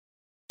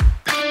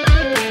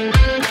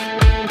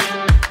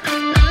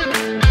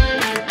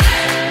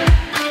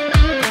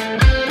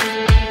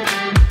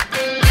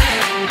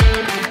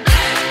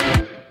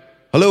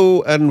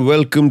Hello and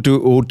welcome to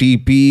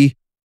OTP.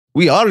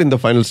 We are in the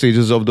final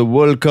stages of the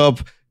World Cup.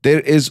 There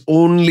is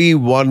only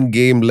one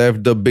game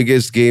left, the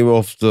biggest game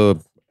of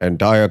the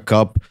entire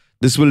cup.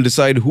 This will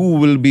decide who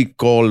will be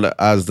called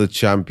as the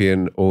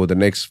champion over the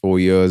next 4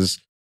 years.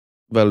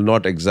 Well,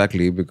 not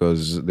exactly,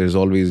 because there's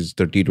always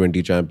the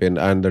T20 champion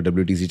and the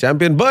WTC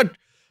champion. But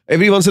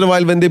every once in a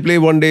while, when they play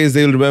one days,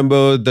 they'll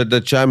remember that the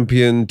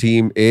champion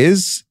team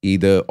is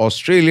either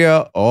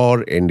Australia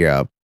or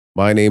India.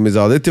 My name is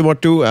Aditya,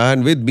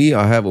 and with me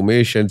I have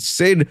Umesh and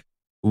Sid.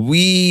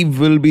 We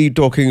will be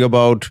talking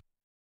about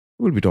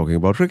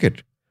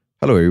cricket.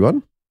 Hello,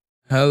 everyone.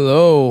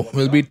 Hello.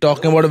 We'll be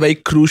talking about a very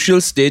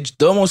crucial stage,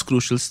 the most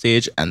crucial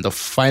stage, and the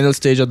final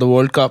stage of the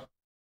World Cup.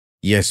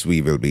 Yes,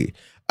 we will be.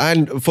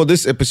 And for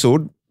this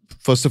episode,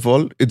 first of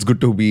all, it's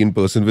good to be in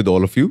person with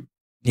all of you.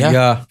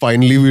 Yeah.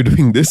 Finally, we're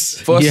doing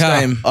this. First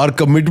time. Our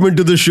commitment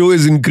to the show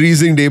is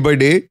increasing day by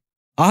day.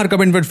 Our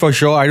commitment for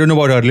sure. I don't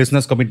know about our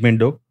listeners' commitment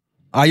though.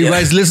 Are you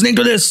guys listening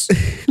to this?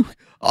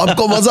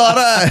 Aapko maza aa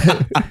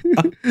raha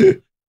hai?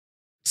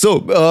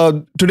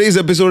 So, today's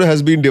episode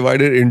has been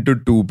divided into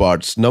two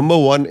parts. Number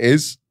one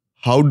is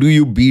how do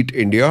you beat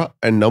India?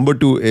 And number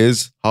two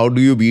is how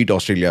do you beat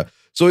Australia?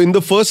 So, in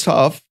the first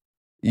half,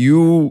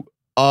 you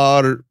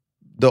are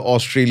the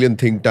Australian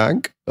think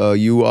tank.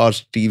 You are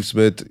Steve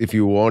Smith if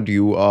you want.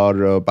 You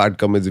are Pat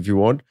Cummins if you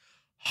want.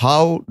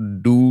 How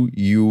do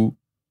you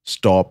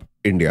stop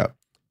India?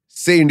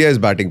 Say India is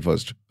batting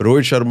first.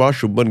 Rohit Sharma,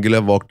 Shubman Gill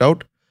have walked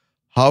out.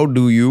 How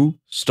do you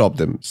stop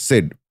them?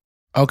 Sid.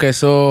 Okay,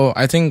 so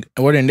I think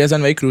what India's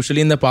done very crucially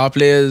in the power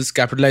play is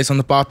capitalize on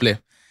the power play.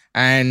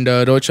 And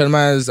Rohit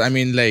Sharma is,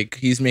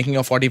 he's making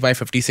your 45,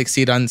 50,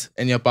 60 runs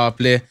in your power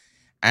play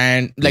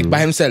and by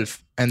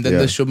himself. And then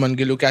the Shubman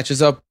Gill who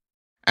catches up.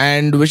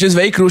 And which is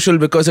very crucial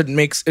because it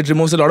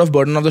removes a lot of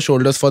burden off the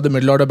shoulders for the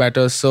middle order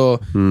batters. So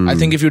I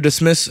think if you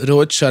dismiss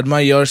Rohit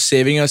Sharma, you're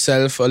saving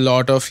yourself a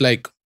lot of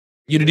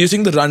you're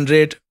reducing the run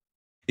rate.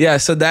 Yeah,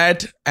 so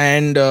that,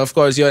 and of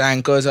course your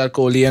anchors are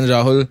Kohli and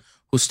Rahul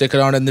who stick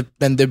around and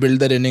then they build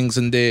their innings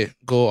and they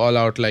go all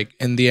out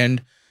in the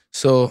end.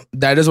 So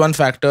that is one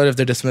factor if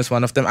they dismiss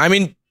one of them. I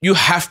mean, you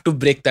have to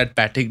break that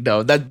batting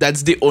down.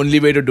 That's the only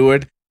way to do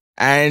it.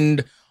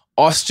 And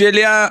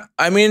Australia,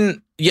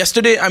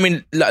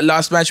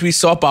 last match we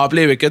saw power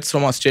play wickets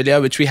from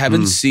Australia, which we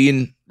haven't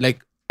seen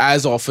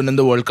as often in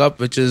the World Cup,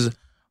 which is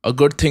a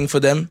good thing for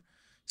them.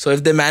 So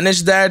if they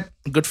manage that,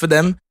 good for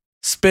them.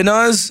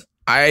 Spinners,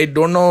 I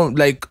don't know,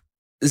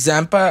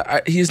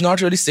 Zampa, he's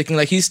not really sticking.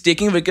 He's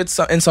taking wickets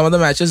in some of the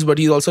matches, but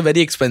he's also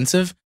very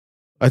expensive.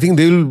 I think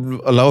they'll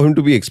allow him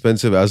to be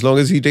expensive. As long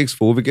as he takes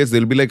 4 wickets,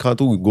 they'll be like,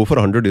 tu go for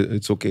 100,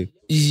 it's okay.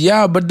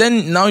 Yeah, but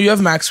then now you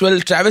have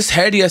Maxwell. Travis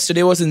Head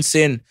yesterday was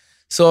insane.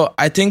 So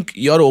I think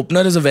your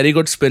opener is a very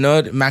good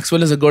spinner.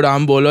 Maxwell is a good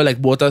arm bowler.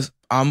 Both are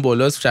arm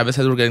bowlers. Travis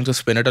Head were getting to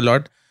spin it a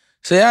lot.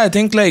 So yeah, I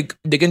think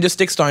they can just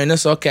take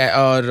Stoinis or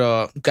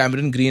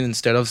Cameron Green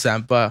instead of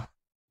Zampa.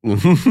 You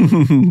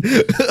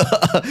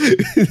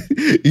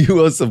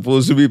are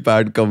supposed to be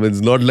Pat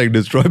Cummins, not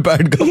destroy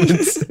Pat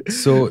Cummins.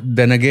 So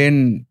then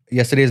again,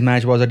 yesterday's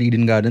match was at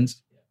Eden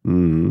Gardens.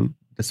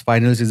 This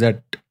finals is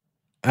at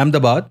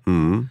Ahmedabad.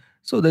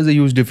 So there's a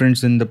huge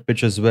difference in the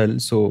pitch as well.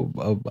 So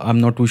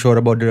I'm not too sure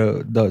about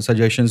the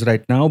suggestions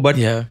right now. But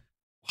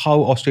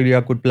how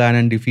Australia could plan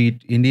and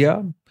defeat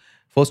India?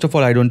 First of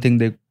all, I don't think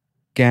they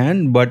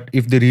can. But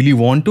if they really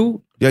want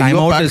to, yeah, you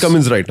are Pat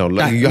Cummins right now.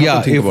 You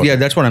have to think about it.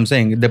 That's what I'm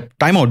saying. The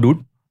timeout,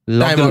 dude.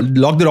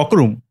 Lock the locker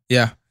room.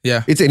 Yeah.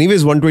 It's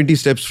anyways 120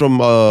 steps from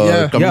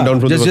coming down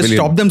from the pavilion. Just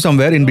stop them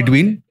somewhere in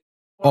between.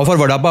 Offer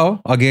vada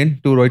pav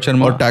again to Rohit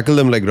Sharma. Or tackle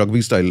them like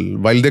rugby style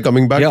while they're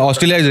coming back. Yeah,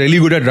 Australia is really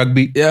good at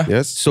rugby. Yeah.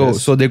 Yes.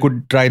 So they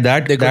could try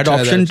that. That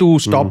option to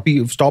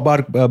stop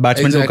our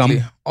batsmen to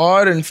come.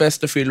 Or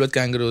infest the field with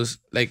kangaroos.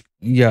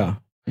 Yeah.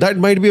 That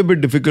might be a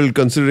bit difficult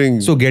considering...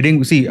 So we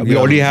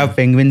already have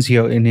penguins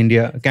here in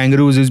India.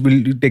 Kangaroos is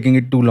taking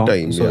it too long.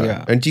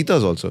 And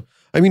cheetahs also.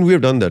 I mean, we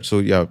have done that.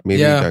 So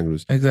maybe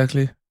kangaroos.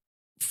 Exactly.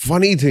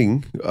 Funny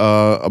thing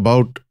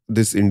about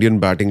this Indian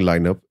batting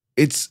lineup,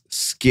 it's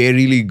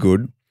scarily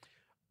good.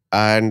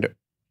 And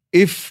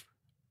if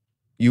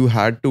you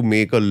had to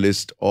make a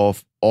list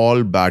of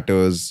all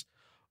batters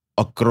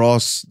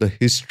across the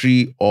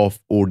history of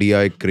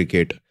ODI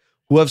cricket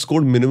who have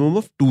scored minimum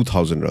of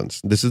 2,000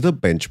 runs, this is the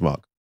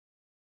benchmark.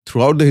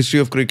 Throughout the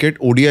history of cricket,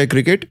 ODI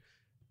cricket,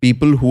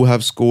 people who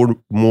have scored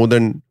more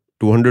than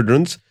 200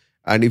 runs,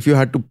 and if you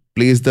had to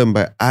place them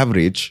by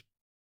average,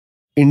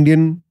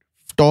 Indian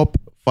top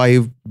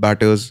 5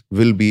 batters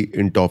will be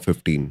in top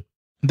 15.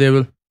 They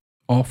will.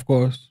 Of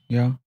course,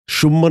 yeah.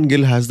 Shubman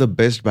Gill has the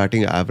best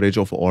batting average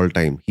of all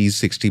time. He's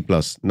 60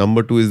 plus.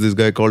 Number 2 is this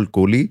guy called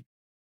Kohli.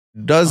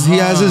 He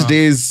has his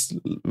days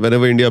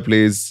whenever India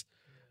plays.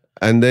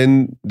 And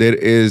then there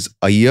is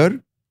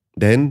Iyer.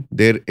 Then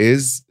there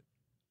is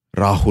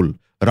Rahul.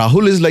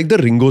 Rahul is like the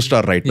Ringo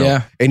Star right now.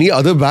 Yeah. Any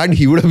other band,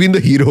 he would have been the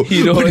hero.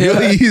 But here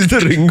he is the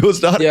Ringo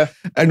Star. Yeah.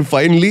 And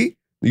finally,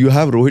 you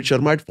have Rohit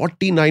Sharma at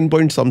 49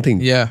 point something.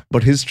 Yeah.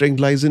 But his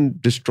strength lies in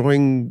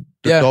destroying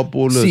top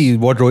bowlers. See,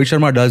 what Rohit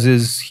Sharma does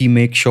is he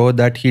makes sure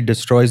that he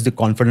destroys the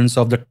confidence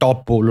of the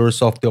top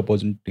bowlers of the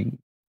opposing team.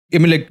 I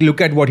mean, like,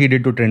 look at what he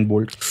did to Trent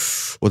Bolt.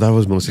 Oh, that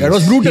was merciless. That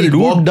was brutal, He dude.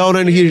 walked down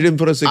and he hit him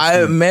for a 6.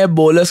 मैं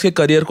bowlers के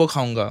career को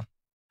खाऊंगा.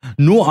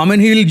 No, I mean,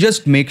 he'll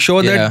just make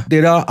sure that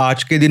तेरा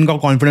आज के दिन का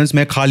confidence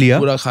मैं खा लिया.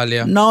 पूरा खा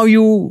लिया. Now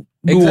you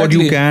do what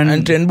you can.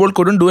 And Trent Bolt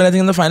couldn't do anything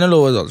in the final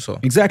overs also.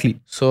 Exactly.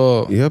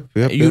 So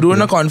you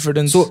ruin a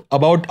confidence. So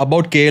about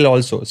KL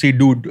also. See,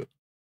 dude,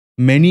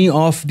 many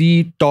of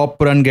the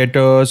top run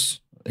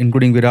getters,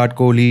 including Virat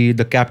Kohli,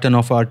 the captain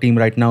of our team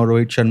right now,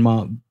 Rohit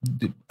Sharma,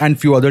 and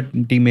few other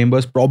team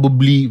members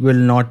probably will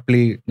not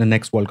play the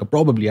next World Cup.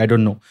 Probably, I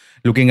don't know.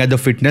 Looking at the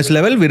fitness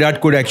level,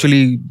 Virat could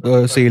actually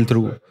sail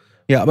through.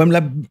 Yeah, I'm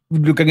like,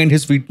 looking at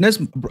his fitness,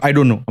 I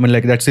don't know. I mean,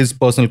 like, that's his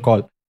personal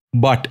call.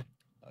 But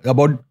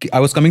I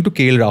was coming to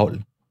KL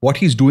Rahul. What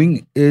he's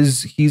doing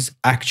is he's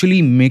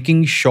actually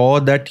making sure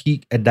that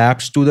he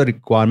adapts to the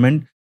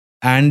requirement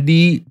and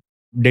the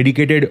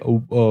dedicated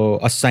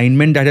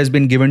assignment that has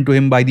been given to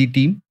him by the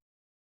team.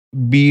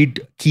 Be it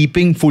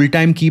keeping,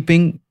 full-time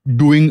keeping,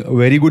 doing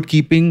very good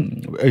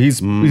keeping.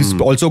 He's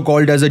also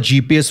called as a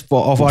GPS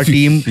of our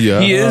team. Yeah.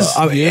 He is.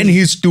 And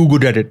he's too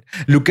good at it.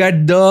 Look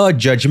at the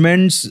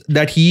judgments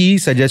that he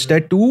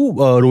suggested to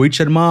Rohit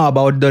Sharma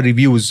about the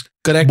reviews.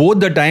 Correct. Both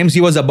the times he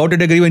was about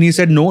to agree when he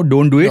said, no,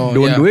 don't do it,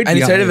 do it. And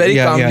he said it very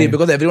calmly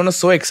because everyone was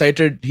so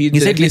excited. He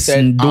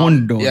said,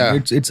 don't. Yeah.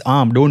 It's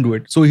arm, don't do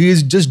it. So he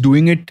is just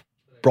doing it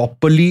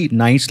properly,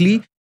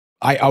 nicely.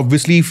 I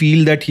obviously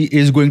feel that he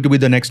is going to be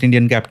the next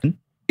Indian captain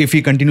if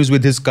he continues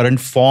with his current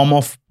form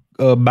of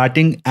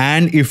batting,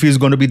 and if he's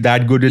going to be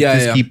that good at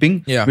his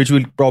keeping, which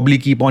will probably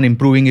keep on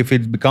improving if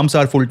it becomes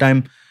our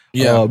full-time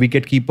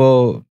wicket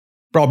keeper.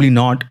 Probably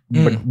not,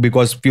 but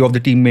because few of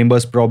the team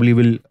members probably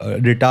will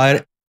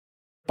retire.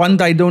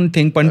 Pant, I don't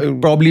think.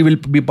 Pant probably will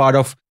be part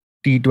of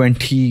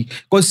T20.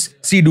 Because,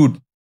 see, dude,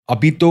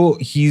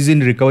 abhi he's in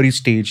recovery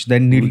stage.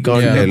 Then he's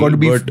got to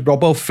be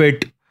proper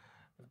fit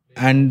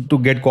and to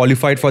get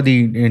qualified for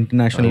the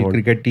international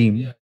cricket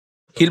team.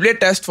 He'll play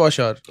test for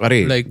sure.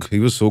 Like, he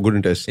was so good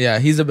in test. Yeah,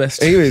 he's the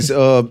best. Anyways,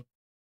 I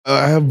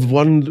have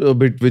one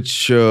bit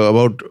which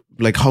about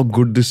like how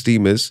good this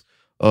team is.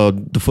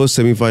 The first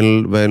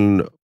semi-final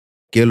when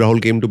KL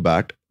Rahul came to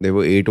bat, there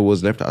were 8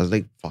 overs left. I was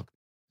like, fuck.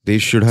 They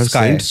should have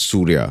sent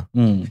Surya.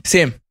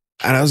 Same.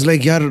 And I was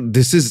like, yaar,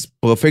 this is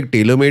perfect,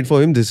 tailor-made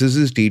for him. This is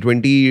his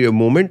T20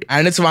 moment.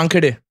 And it's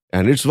Wankhede.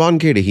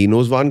 He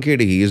knows Wankhede.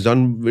 He has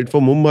done it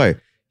for Mumbai.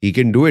 He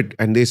can do it.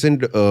 And they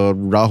sent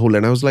Rahul.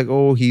 And I was like,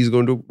 oh, he's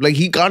going to... Like,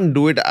 he can't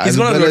do it as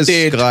well as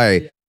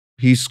Sky.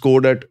 He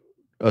scored at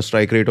a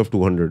strike rate of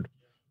 200.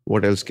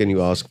 What else can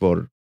you ask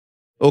for?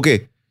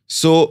 Okay.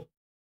 So,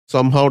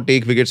 somehow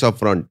take wickets up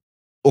front.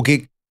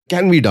 Okay,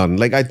 can be done.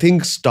 Like, I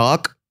think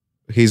Stark,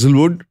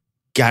 Hazelwood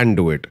can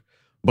do it.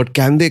 But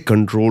can they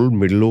control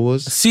middle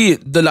overs? See,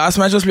 the last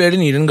match was played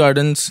in Eden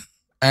Gardens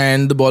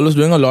and the ball was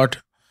doing a lot.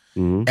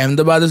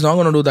 Ahmedabad is not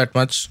going to do that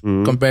much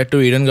compared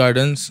to Eden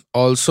Gardens.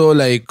 Also,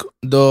 like,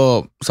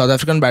 the South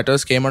African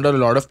batters came under a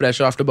lot of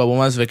pressure after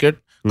Babuma's wicket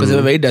because they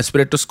were very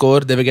desperate to score.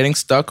 They were getting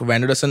stuck.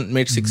 Vanderson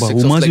made 6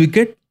 Babuma's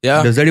wicket?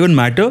 Yeah. Does that even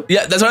matter?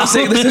 Yeah, that's what I'm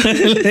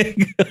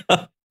saying.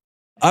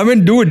 I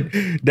mean,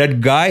 dude,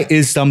 that guy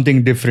is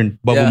something different.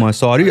 Babuma,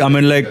 sorry. I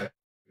mean, like,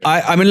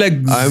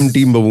 I'm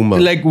team Babuma.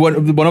 Like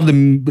one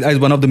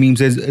of the memes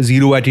says,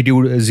 zero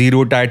attitude,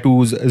 zero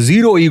tattoos,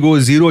 zero ego,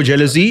 zero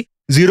jealousy,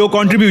 zero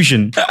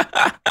contribution.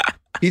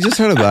 He just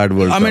had a bad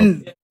World Cup.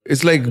 mean,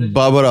 it's like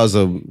Babar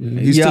Azam.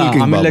 He's still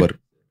King Babar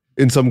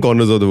in some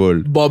corners of the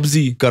world.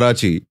 Bobsy.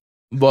 Karachi.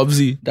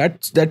 Bobsy.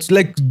 That's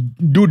like,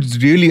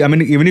 dude, really. I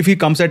mean, even if he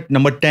comes at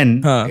number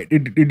 10,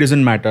 it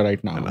doesn't matter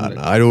right now.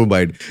 I don't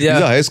mind. Yeah.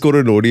 He's the highest scorer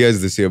in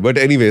ODIs this year. But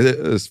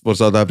anyway, for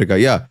South Africa,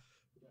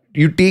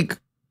 you take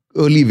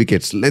early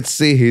wickets. Let's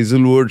say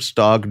Hazelwood,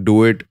 Stark,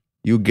 do it.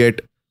 You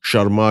get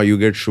Sharma, you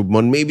get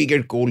Shubman, maybe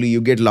get Kohli,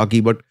 you get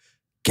lucky. But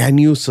can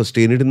you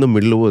sustain it in the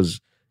middle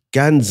overs?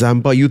 Can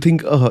Zampa, you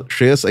think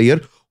Shreyas Iyer,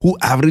 who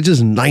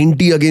averages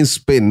 90 against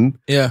spin,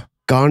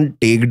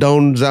 can't take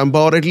down Zampa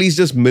or at least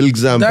just milk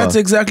Zampa? That's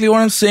exactly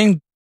what I'm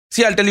saying.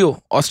 See, I'll tell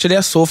you,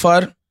 Australia so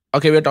far,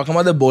 okay, we're talking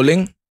about the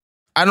bowling.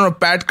 I don't know,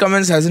 Pat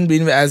Cummins hasn't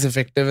been as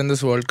effective in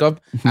this World Cup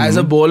as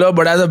a bowler,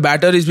 but as a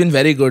batter, he's been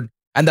very good.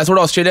 And that's what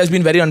Australia has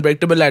been very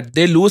unpredictable at.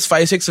 They lose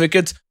 5-6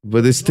 wickets.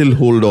 But they still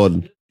hold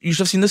on. You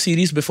should have seen the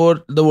series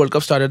before the World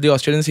Cup started, the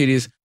Australian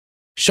series.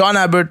 Sean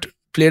Abbott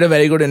played a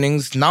very good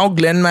innings. Now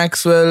Glenn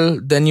Maxwell,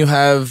 then you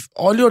have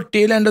all your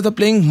tail enders are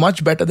playing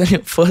much better than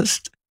your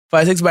first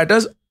 5-6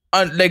 batters.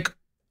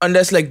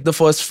 Unless like the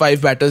first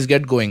 5 batters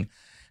get going.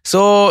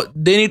 So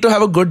they need to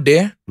have a good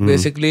day,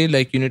 basically.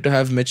 Like you need to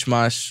have Mitch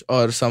Marsh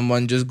or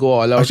someone just go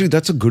all out. Actually,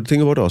 that's a good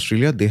thing about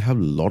Australia. They have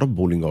a lot of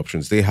bowling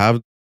options. They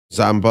have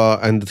Zampa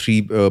and the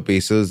 3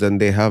 pacers, then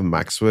they have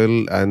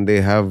Maxwell and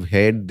they have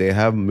Head, they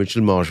have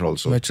Mitchell Marsh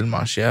also. Mitchell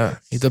Marsh, yeah.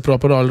 He's a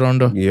proper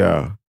all-rounder.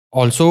 Yeah.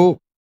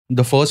 Also,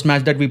 the first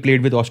match that we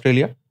played with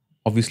Australia,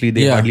 obviously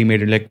they hardly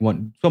made it like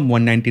from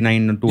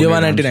 199 or 200. Yeah,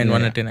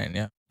 199,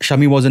 yeah.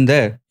 Shami wasn't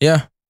there.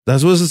 Yeah.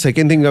 That was the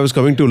second thing I was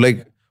coming to.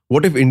 Like,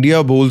 What if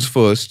India bowls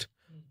first?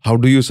 How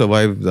do you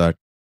survive that?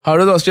 How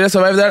does Australia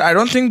survive that? I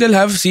don't think they'll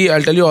have. See,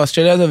 I'll tell you,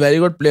 Australia is a very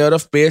good player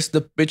of pace.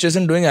 The pitch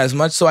isn't doing as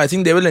much, so I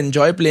think they will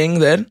enjoy playing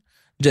there.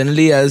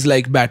 Generally, as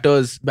like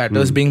batters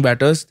being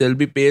batters, there'll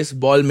be pace.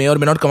 Ball may or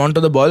may not come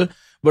onto the ball.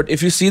 But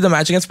if you see, the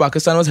match against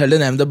Pakistan was held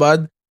in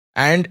Ahmedabad,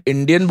 and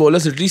Indian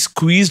bowlers literally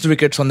squeezed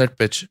wickets on that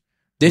pitch.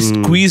 They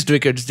squeezed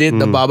wickets. The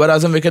Babar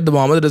Azam wicket, the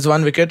Mohammad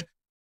Rizwan wicket.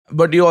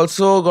 But you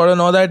also got to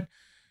know that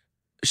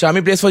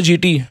Shami plays for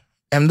GT.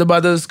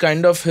 Ahmedabad is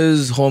kind of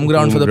his home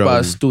ground for the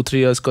past 2-3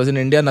 years, because in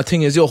India,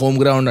 nothing is your home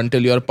ground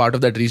until you're part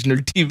of that regional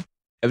team.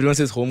 Everyone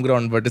says home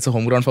ground, but it's a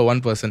home ground for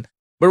one person.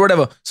 But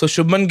whatever. So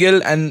Shubman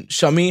Gill and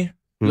Shami,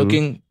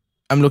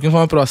 I'm looking for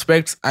my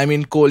prospects. I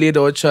mean, Kohli,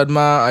 Rohit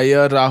Sharma,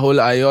 Iyer,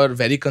 Rahul, Iyer,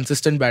 very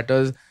consistent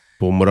batters.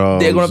 Bumrah.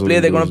 They're going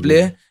to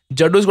play.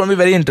 Jaddu is going to be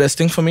very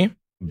interesting for me.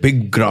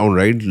 Big ground,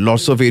 right?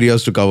 Lots of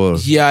areas to cover.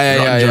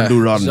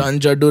 Jaddu, run.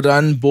 Jaddu,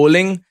 run.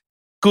 Bowling.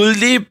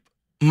 Kuldeep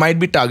might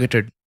be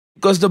targeted,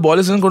 because the ball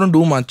isn't going to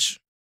do much.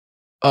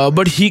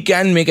 But he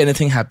can make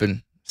anything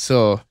happen.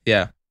 So,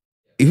 yeah.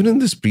 Even in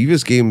this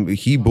previous game,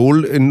 he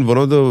bowled in one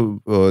of the,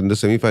 in the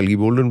semi-final, he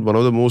bowled in one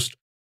of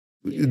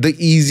the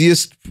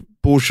easiest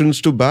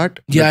portions to bat.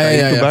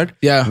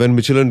 When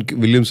Mitchell and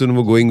Williamson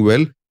were going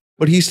well.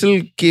 But he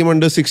still came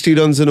under 60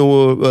 runs in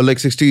over,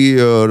 60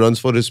 runs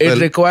for his spell.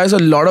 It requires a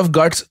lot of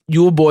guts.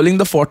 You were bowling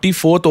the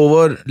 44th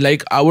over.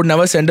 Like, I would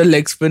never send a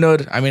leg spinner.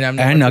 I mean,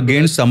 and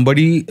against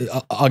somebody,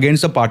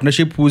 against a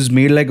partnership who's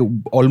made like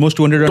almost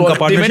 200 run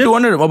partnership. They made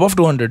 200, above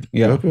 200.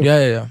 Yeah. Okay.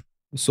 Yeah.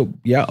 So,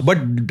 yeah. But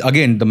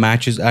again, the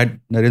match is at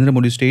Narendra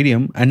Modi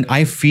Stadium. And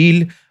I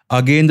feel,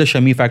 again, the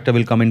Shami factor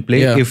will come in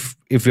play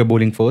if we're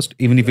bowling first,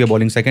 even if we're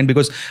bowling second.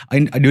 Because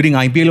during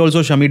IPL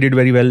also, Shami did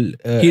very well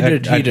He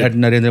did. At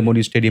Narendra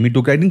Modi Stadium. He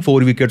took, I think,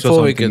 4 wickets or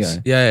something. 4 wickets.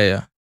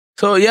 Yeah.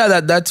 So, yeah,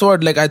 that's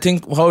what, like, I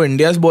think how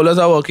India's bowlers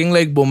are working.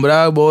 Like,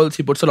 Bumrah bowls,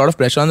 he puts a lot of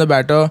pressure on the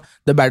batter.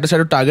 The batters try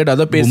to target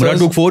other pacers. Bumrah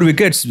took 4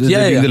 wickets in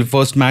the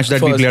first match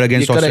that we played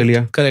against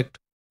Australia. Correct.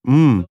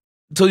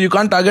 So, you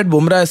can't target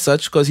Bumrah as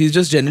such, because he's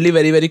just generally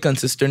very, very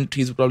consistent.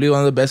 He's probably one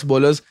of the best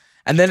bowlers.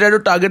 And then try to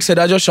target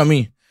Siraj or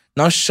Shami.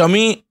 Now,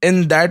 Shami,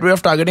 in that way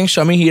of targeting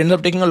Shami, he ends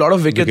up taking a lot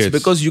of wickets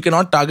because you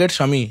cannot target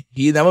Shami.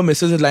 He never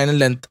misses his line and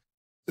length.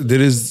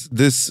 There is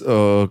this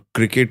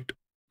cricket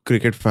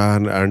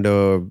fan and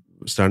a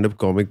stand-up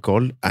comic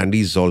called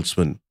Andy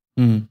Zaltzman.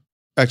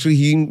 Actually,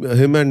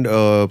 him and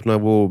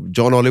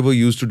John Oliver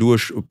used to do a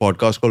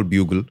podcast called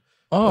Bugle.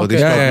 Oh, okay. They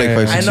stopped like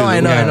 5-6 years ago. I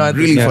know.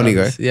 Really funny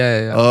guy.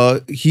 Yeah.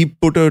 He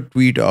put a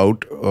tweet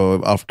out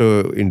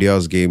after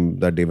India's game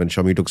that day when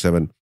Shami took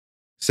 7.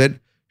 Said,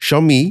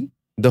 Shami,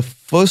 the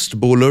first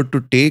bowler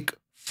to take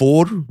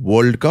 4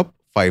 World Cup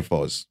 5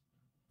 hours,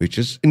 which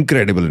is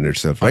incredible in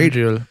itself, right?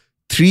 Unreal.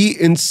 3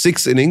 in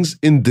 6 innings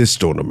in this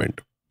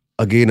tournament.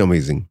 Again,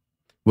 amazing.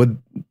 But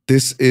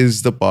this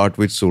is the part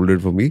which sold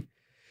it for me.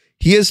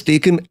 He has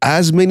taken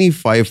as many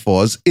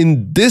 5-4s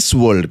in this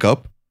World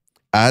Cup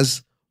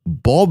as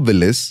Bob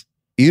Willis,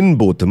 Ian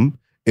Botham,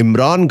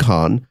 Imran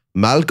Khan,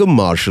 Malcolm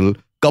Marshall,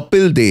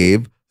 Kapil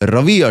Dev,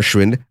 Ravi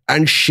Ashwin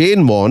and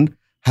Shane Warne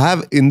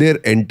have in their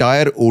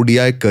entire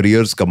ODI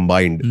careers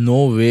combined.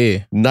 No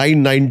way.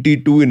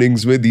 992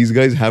 innings where these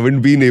guys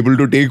haven't been able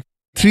to take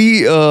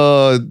 3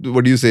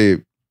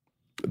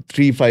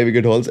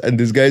 5-wicket hauls, and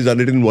this guy's done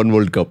it in one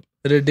World Cup.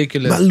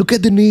 Ridiculous. Man, look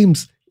at the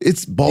names.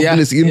 It's Bob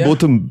Willis, Ian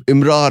Botham,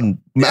 Imran,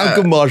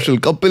 Malcolm Marshall,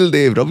 Kapil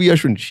Dev, Ravi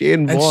Ashwin,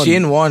 Shane Warne. And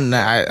Shane Warne,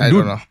 I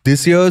don't know.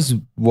 This year's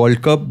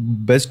World Cup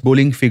best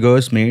bowling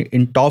figures made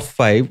in top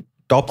 5,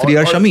 top 3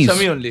 are Shamis.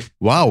 Shami only.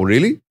 Wow,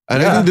 really?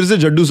 And I think there's a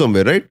Jaddu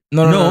somewhere, right?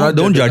 No,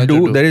 don't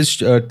Jaddu. There is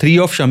 3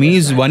 of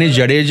Shamis. One is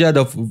Jadeja,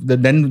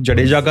 then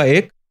Jadeja ka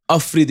ek.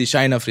 Afridi,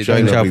 Shine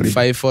Afridi.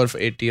 5 for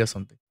 80 or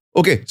something.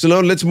 Okay, so now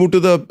let's move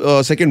to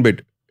the second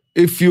bit.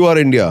 If you are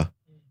India,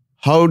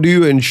 how do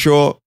you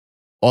ensure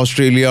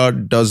Australia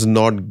does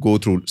not go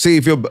through? Say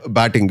if you're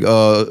batting,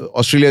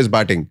 Australia is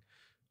batting.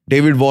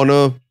 David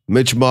Warner,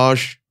 Mitch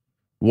Marsh,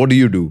 what do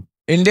you do?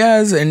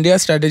 India's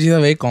strategies are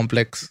very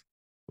complex.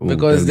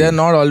 Because they're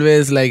not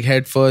always like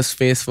head first,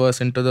 face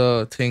first into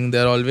the thing.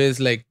 They're always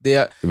like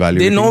they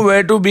know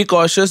where to be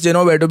cautious. They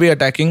know where to be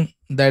attacking.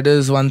 That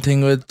is one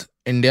thing with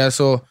India.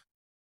 So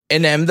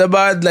in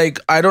Ahmedabad, like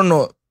I don't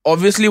know.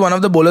 Obviously, one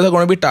of the bowlers are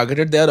going to be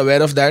targeted. They are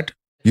aware of that.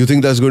 You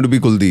think that's going to be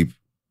Kuldeep?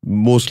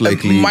 Most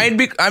likely. Might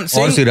be. I'm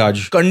saying or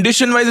Siraj.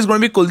 Condition-wise, it's going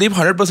to be Kuldeep,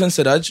 100%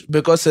 Siraj,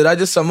 because Siraj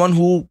is someone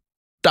who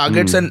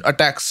targets and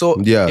attacks.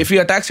 So if he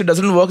attacks, it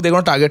doesn't work. They're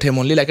going to target him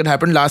only, like it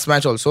happened last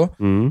match also.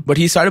 But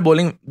he started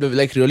bowling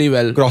like really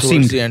well cross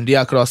towards the end.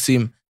 Yeah, cross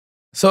seam.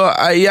 So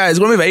it's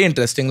going to be very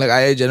interesting. Like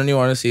I genuinely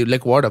want to see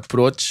like what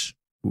approach.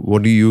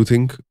 What do you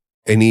think?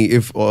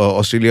 If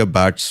Australia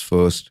bats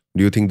first,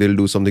 do you think they'll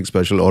do something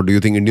special, or do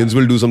you think Indians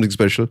will do something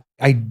special?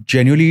 I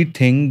genuinely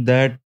think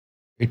that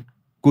it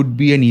could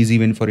be an easy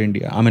win for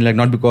India. I mean, like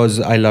not because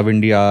I love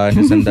India and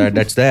this and that.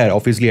 That's there.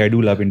 Obviously, I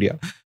do love India.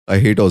 I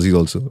hate Aussies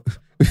also.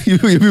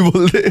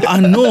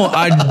 No,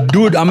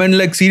 dude. I mean,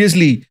 like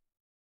seriously.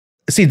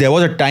 See, there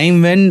was a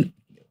time when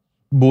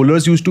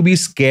bowlers used to be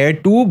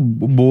scared to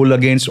bowl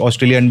against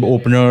Australian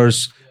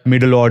openers,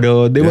 middle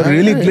order. They were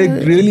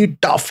really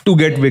tough to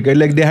get wicket.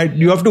 Like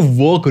you have to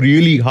work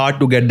really hard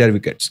to get their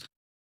wickets.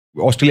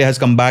 Australia has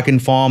come back in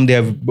form. They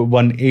have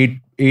won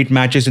eight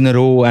matches in a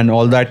row, and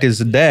all that is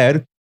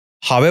there.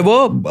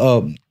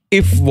 However,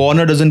 if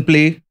Warner doesn't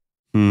play,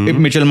 if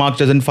Mitchell Marks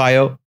doesn't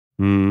fire,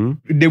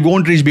 they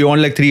won't reach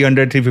beyond like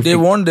 300,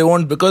 350. They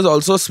won't because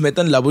also Smith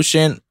and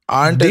Labuschagne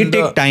aren't. They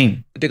take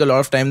time. They take a lot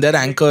of time. Their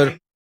anchor.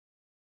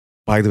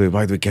 By the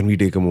way, can we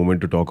take a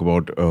moment to talk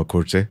about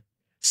Kurtze?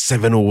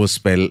 7-over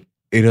spell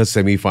in a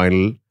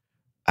semi-final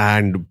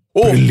and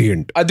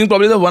brilliant. I think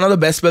probably one of the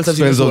best spells I've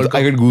seen.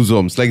 I get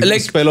goosebumps. Like the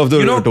spell of the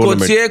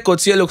tournament.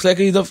 Kotze looks like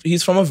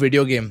he's from a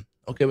video game.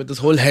 Okay, with this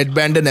whole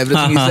headband and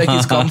everything. He's like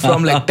he's come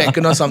from like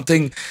Tekken or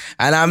something.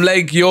 And I'm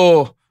like,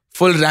 yo,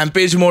 full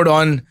rampage mode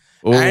on.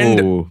 Oh.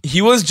 And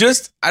he was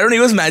just, he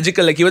was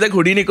magical. Like he was like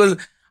Houdini because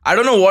I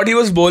don't know what he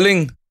was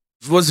bowling.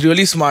 It was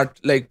really smart,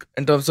 like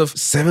in terms of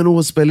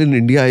 7-over spell in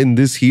India in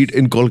this heat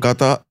in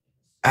Kolkata,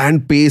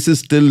 and pace is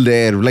still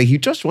there. Like he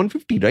touched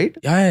 150, right?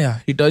 Yeah.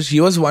 He touched. He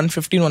was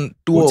 115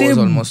 2 overs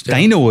almost.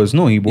 9 overs,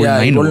 no? He bowled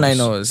 9 overs. 9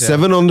 overs. Yeah.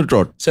 7 on the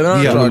trot. 7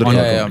 on the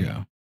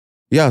trot.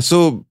 Yeah.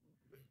 So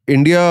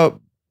India.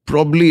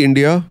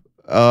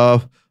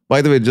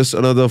 By the way, just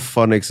another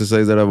fun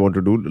exercise that I want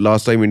to do.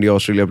 Last time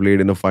India-Australia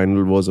played in a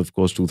final was, of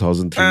course,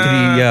 2003.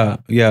 Yeah.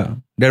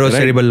 That was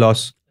terrible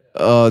loss.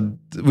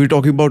 We're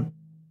talking about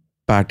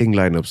batting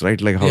lineups,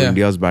 right? Like how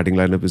India's batting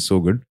lineup is so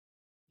good.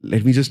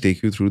 Let me just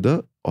take you through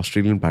the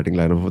Australian batting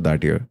lineup of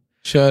that year.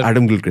 Sure.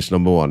 Adam Gilchrist,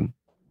 number 1.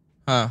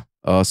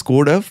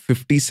 Scored a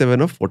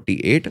 57 of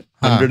 48,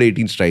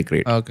 118 strike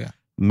rate. Okay.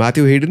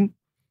 Matthew Hayden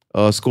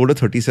scored a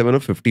 37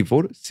 of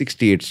 54,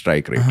 68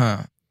 strike rate.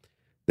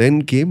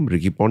 Then came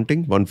Ricky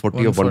Ponting,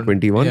 140 of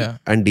 121,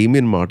 and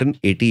Damien Martin,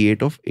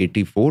 88 of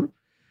 84,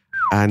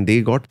 and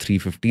they got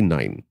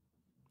 359.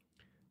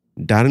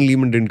 Darren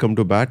Lehman didn't come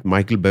to bat.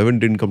 Michael Bevan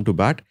didn't come to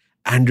bat.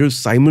 Andrew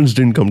Simons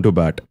didn't come to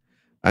bat.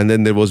 And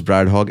then there was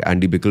Brad Hogg,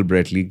 Andy Bickle,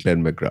 Brett Lee,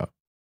 Glenn McGrath.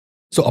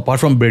 So apart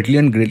from Brett Lee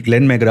and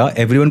Glenn McGrath,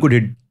 everyone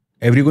could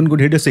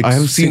hit a 6. I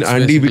have seen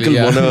Andy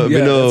Bickle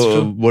win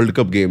a World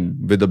Cup game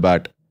with the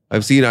bat.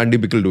 I've seen Andy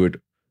Bickle do it.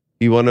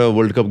 He won a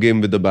World Cup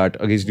game with the bat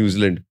against New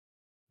Zealand.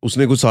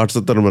 Usne kuch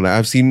 60-70 run बनाया.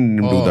 I've seen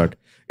him do that.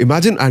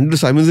 Imagine Andrew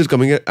Simons is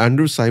coming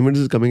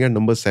at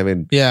number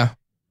 7. Yeah.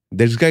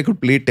 This guy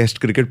could play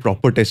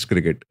proper test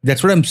cricket.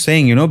 That's what I'm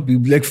saying,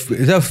 like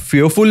it's a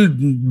fearful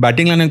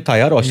batting line in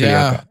Australia.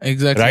 Yeah,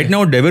 exactly. Right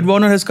now, David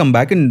Warner has come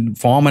back in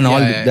form and all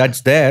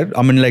that's there.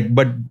 I mean, like,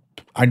 but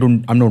I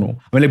don't know.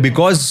 I mean, like,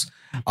 because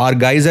our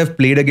guys have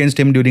played against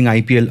him during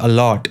IPL a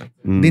lot.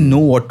 They know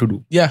what to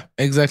do. Yeah,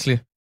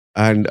 exactly.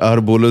 And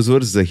our bowlers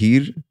were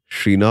Zahir,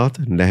 Srinath,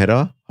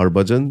 Nehra,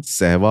 Harbhajan,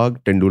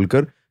 Sehwag,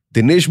 Tendulkar.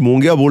 Dinesh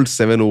Mongia bowled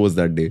 7 overs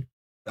that day.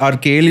 Our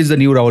KL is the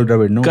new Rahul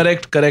Dravid, no?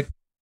 Correct.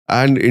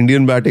 And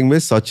Indian batting में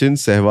Sachin,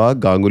 Sehwag,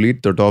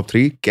 Ganguly, the top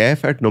 3.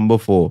 Kaif at number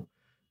 4,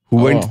 who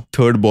went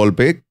third ball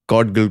pe,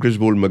 caught Gilchrist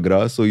bowled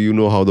McGrath. So you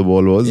know how the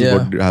ball was,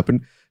 what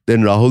happened.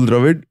 Then Rahul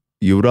Dravid,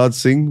 Yuvraj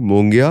Singh,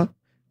 Mongia.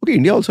 Okay,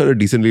 India also had a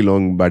decently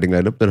long batting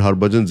lineup. Then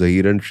Harbhajan,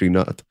 Zahir and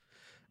Srinath.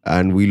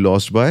 And we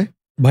lost by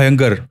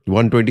Bhayankar.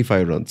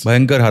 125 runs.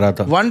 Bhayankar hara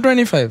tha.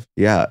 125.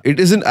 Yeah, it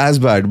isn't as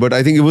bad, but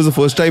I think it was the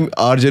first time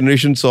our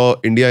generation saw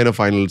India in a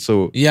final.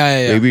 So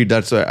maybe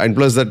that's why. And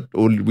plus that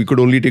we could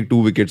only take 2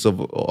 wickets of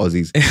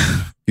Aussies.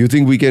 You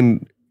think we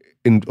can,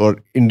 or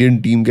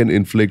Indian team can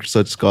inflict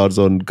such scars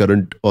on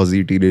current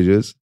Aussie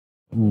teenagers?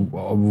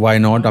 Why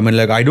not? I mean,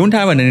 like, I don't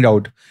have any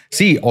doubt.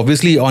 See,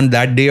 obviously on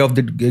that day of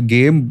the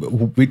game,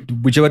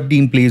 whichever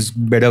team plays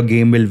better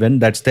game will win.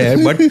 That's there.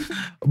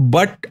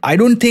 But I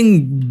don't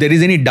think there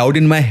is any doubt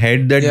in my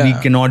head that we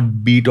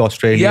cannot beat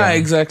Australia. Yeah,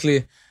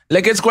 exactly.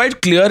 Like, it's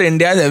quite clear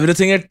India has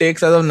everything it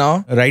takes as of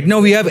now. Right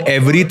now we have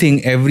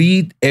everything.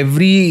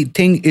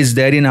 Everything is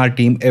there in our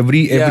team.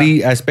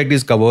 Every aspect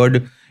is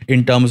covered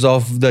in terms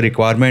of the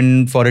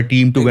requirement for a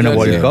team to win a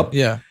World Cup.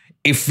 Yeah.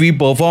 If we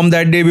perform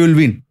that day, we will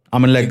win. I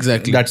mean, like,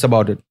 that's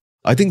about it.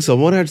 I think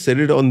someone had said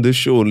it on this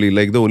show only.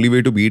 Like, the only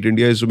way to beat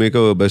India is to make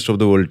a best of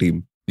the world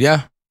team.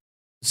 Yeah.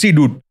 See,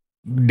 dude,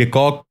 De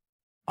Kock,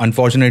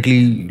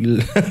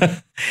 unfortunately,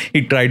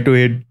 he tried to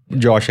hit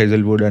Josh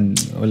Hazelwood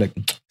and like...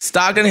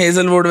 Stark and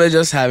Hazelwood were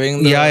just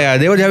having...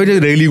 they were having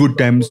a really good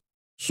times.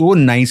 So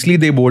nicely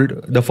they bowled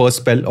the first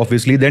spell,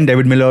 obviously. Then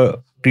David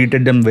Miller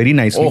treated them very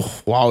nicely.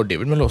 Oh, wow.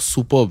 David Miller was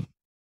superb.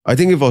 I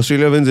think if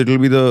Australia wins, it will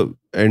be the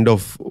end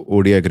of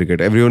ODI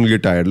cricket. Everyone will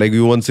get tired. Like,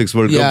 you won 6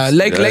 World Cups. Yeah,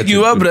 like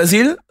you are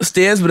Brazil,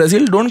 stay as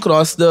Brazil, don't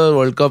cross the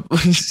World Cup.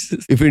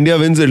 If India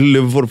wins, it will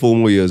live for 4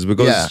 more years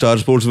because Star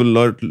Sports will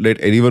not let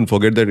anyone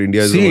forget that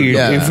India is the World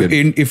Cup.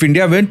 If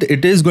India wins,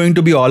 it is going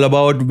to be all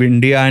about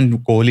India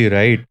and Kohli,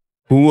 right?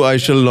 Who I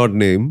shall not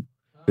name.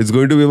 It's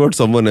going to be about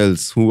someone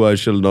else who I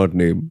shall not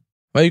name.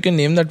 Well, you can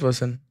name that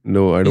person.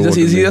 No, I don't want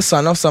to. Is he the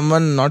son of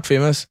someone not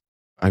famous?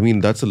 I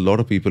mean, that's a lot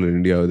of people in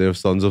India. They're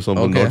sons of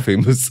someone not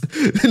famous.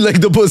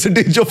 Like, the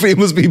percentage of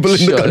famous people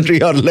in the country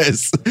are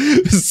less.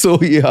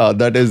 So, yeah,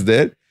 that is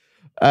there.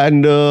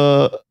 And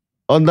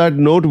on that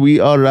note, we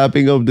are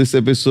wrapping up this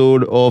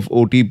episode of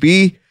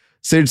OTP.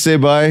 Sid, say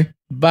bye.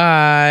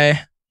 Bye.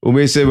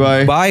 Umesh, say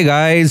bye. Bye,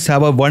 guys.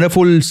 Have a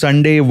wonderful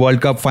Sunday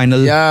World Cup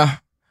final. Yeah.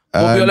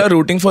 Hope you all are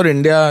rooting for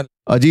India.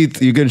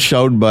 Ajit, you can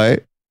shout bye.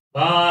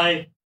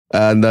 Bye.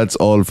 And that's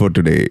all for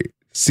today.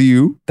 See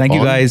you. Thank you,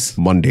 on guys.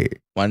 Monday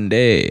One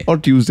day. or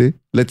Tuesday.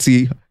 Let's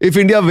see. If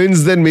India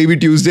wins, then maybe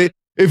Tuesday.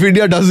 If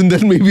India doesn't,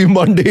 then maybe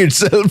Monday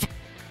itself.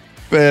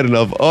 Fair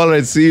enough. All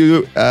right. See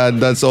you.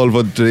 And that's all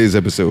for today's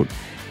episode.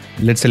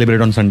 Let's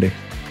celebrate on Sunday.